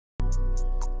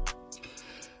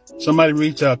Somebody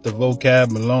reach out to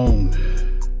Vocab Malone,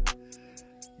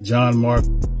 John Mark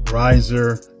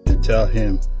Reiser, and tell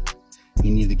him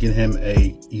you need to get him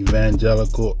a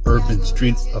evangelical urban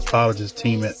street apologist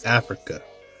team in Africa.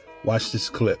 Watch this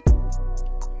clip.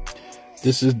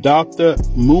 This is Dr.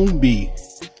 Mumbi.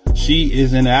 She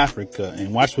is in Africa,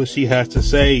 and watch what she has to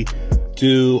say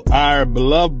to our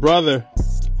beloved brother,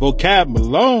 Vocab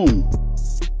Malone.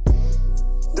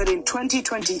 That in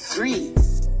 2023,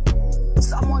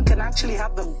 someone can actually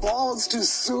have the balls to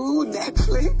sue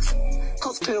Netflix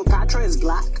because Cleopatra is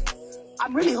black.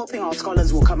 I'm really hoping our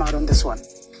scholars will come out on this one.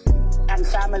 And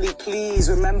family, please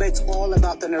remember, it's all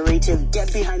about the narrative.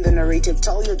 Get behind the narrative.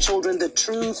 Tell your children the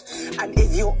truth. And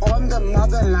if you're on the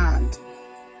motherland,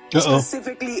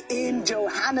 specifically in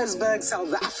Johannesburg,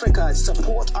 South Africa,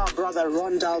 support our brother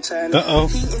Ron Dalton.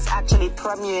 He is actually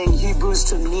premiering Hebrews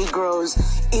to Negroes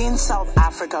in South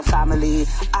Africa, family.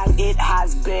 And it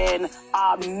has been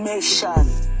a mission.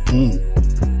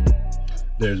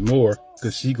 There's more,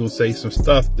 because she gonna say some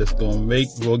stuff that's gonna make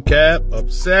Vocab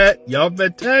upset. Y'all better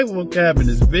tag Vocab in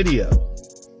this video.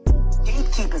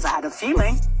 Gatekeepers, I had a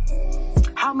feeling.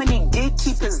 How many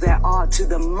gatekeepers there are to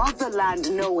the motherland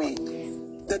knowing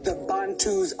that the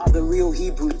Bantus are the real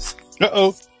Hebrews?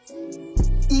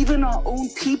 Even our own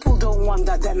people don't want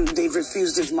that. Then they've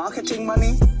refused his marketing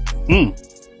money.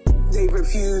 They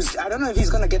refused. I don't know if he's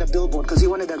gonna get a billboard, because he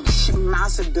wanted a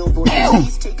massive billboard.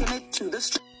 He's taken it to the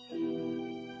street.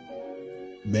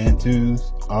 Bantus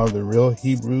are the real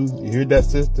Hebrews. You hear that,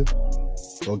 sister?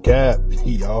 Vocab,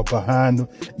 y'all behind them.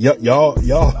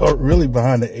 Y'all are really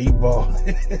behind the 8 ball.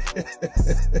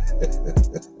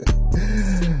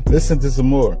 Listen to some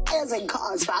more. Flyers and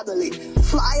cars, family.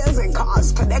 Flyers and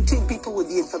cars. Connecting people with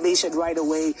the information right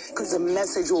away, because the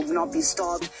message will not be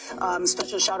stopped.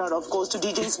 Special shout out, of course, to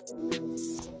DJs.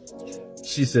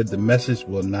 She said the message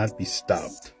will not be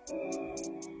stopped.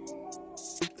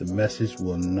 The message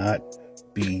will not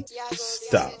be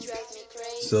stopped.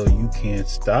 So you can't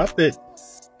stop it.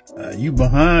 You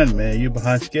behind, man. You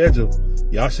behind schedule.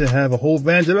 Y'all should have a whole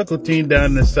evangelical team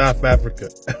down in South Africa.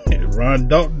 Ron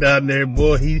Dalton down there,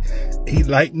 boy, he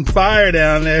lighting fire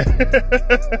down there.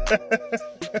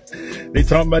 They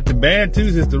talking about the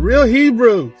Bantus is the real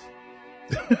Hebrews.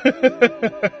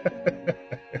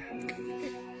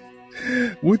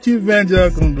 What you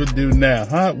evangelicals gonna do now,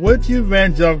 huh? What you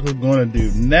evangelicals gonna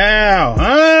do now,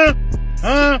 huh?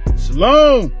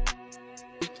 Shalom.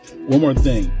 One more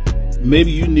thing.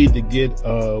 Maybe you need to get,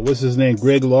 what's his name?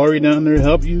 Greg Laurie down there to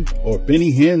help you, or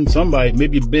Benny Hinn, somebody.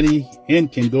 Maybe Benny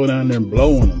Hinn can go down there and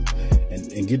blow on them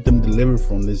and get them delivered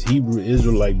from this Hebrew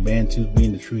Israelite Bantus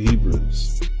being the true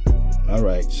Hebrews. All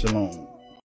right. Shalom.